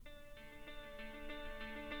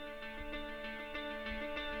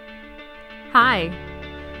Hi,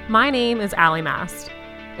 my name is Allie Mast.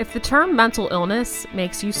 If the term mental illness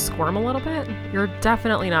makes you squirm a little bit, you're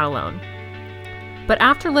definitely not alone. But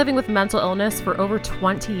after living with mental illness for over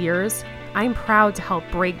 20 years, I'm proud to help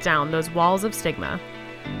break down those walls of stigma.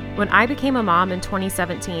 When I became a mom in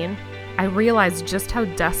 2017, I realized just how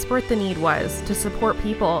desperate the need was to support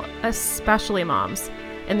people, especially moms,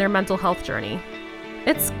 in their mental health journey.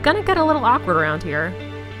 It's gonna get a little awkward around here,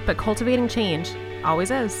 but cultivating change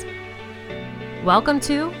always is. Welcome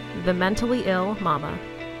to The Mentally Ill Mama.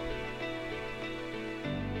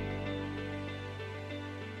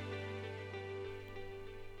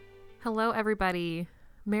 Hello, everybody.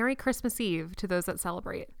 Merry Christmas Eve to those that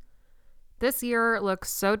celebrate. This year looks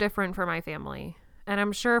so different for my family, and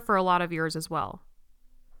I'm sure for a lot of yours as well.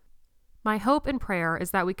 My hope and prayer is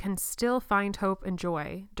that we can still find hope and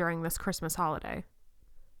joy during this Christmas holiday.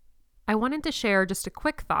 I wanted to share just a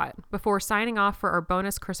quick thought before signing off for our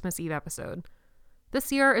bonus Christmas Eve episode. This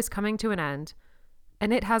year is coming to an end,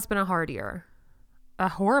 and it has been a hard year. A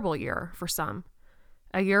horrible year for some.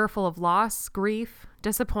 A year full of loss, grief,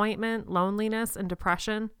 disappointment, loneliness, and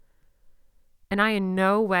depression. And I in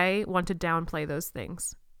no way want to downplay those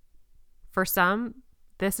things. For some,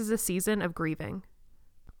 this is a season of grieving.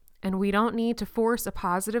 And we don't need to force a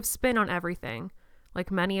positive spin on everything,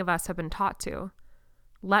 like many of us have been taught to.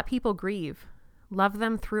 Let people grieve. Love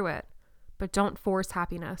them through it, but don't force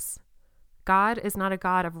happiness. God is not a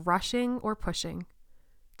God of rushing or pushing.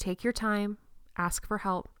 Take your time, ask for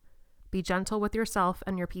help, be gentle with yourself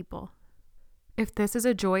and your people. If this is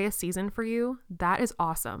a joyous season for you, that is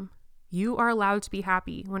awesome. You are allowed to be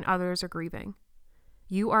happy when others are grieving.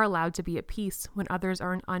 You are allowed to be at peace when others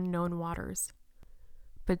are in unknown waters.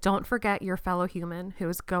 But don't forget your fellow human who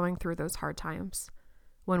is going through those hard times.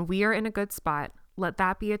 When we are in a good spot, let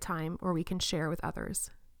that be a time where we can share with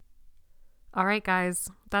others. All right, guys,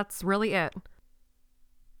 that's really it.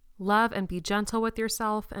 Love and be gentle with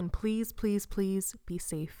yourself, and please, please, please be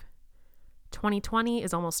safe. 2020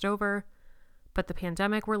 is almost over, but the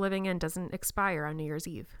pandemic we're living in doesn't expire on New Year's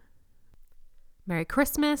Eve. Merry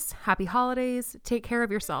Christmas, happy holidays, take care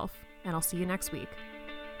of yourself, and I'll see you next week.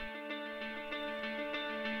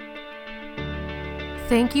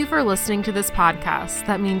 Thank you for listening to this podcast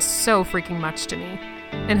that means so freaking much to me,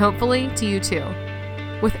 and hopefully to you too.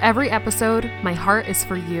 With every episode, my heart is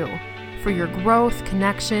for you, for your growth,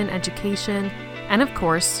 connection, education, and of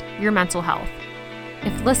course, your mental health.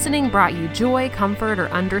 If listening brought you joy, comfort, or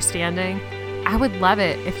understanding, I would love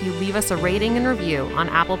it if you leave us a rating and review on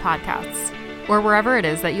Apple Podcasts or wherever it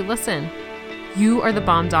is that you listen. You are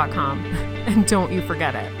thebomb.com, and don't you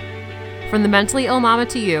forget it. From the Mentally Ill Mama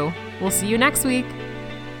to you, we'll see you next week.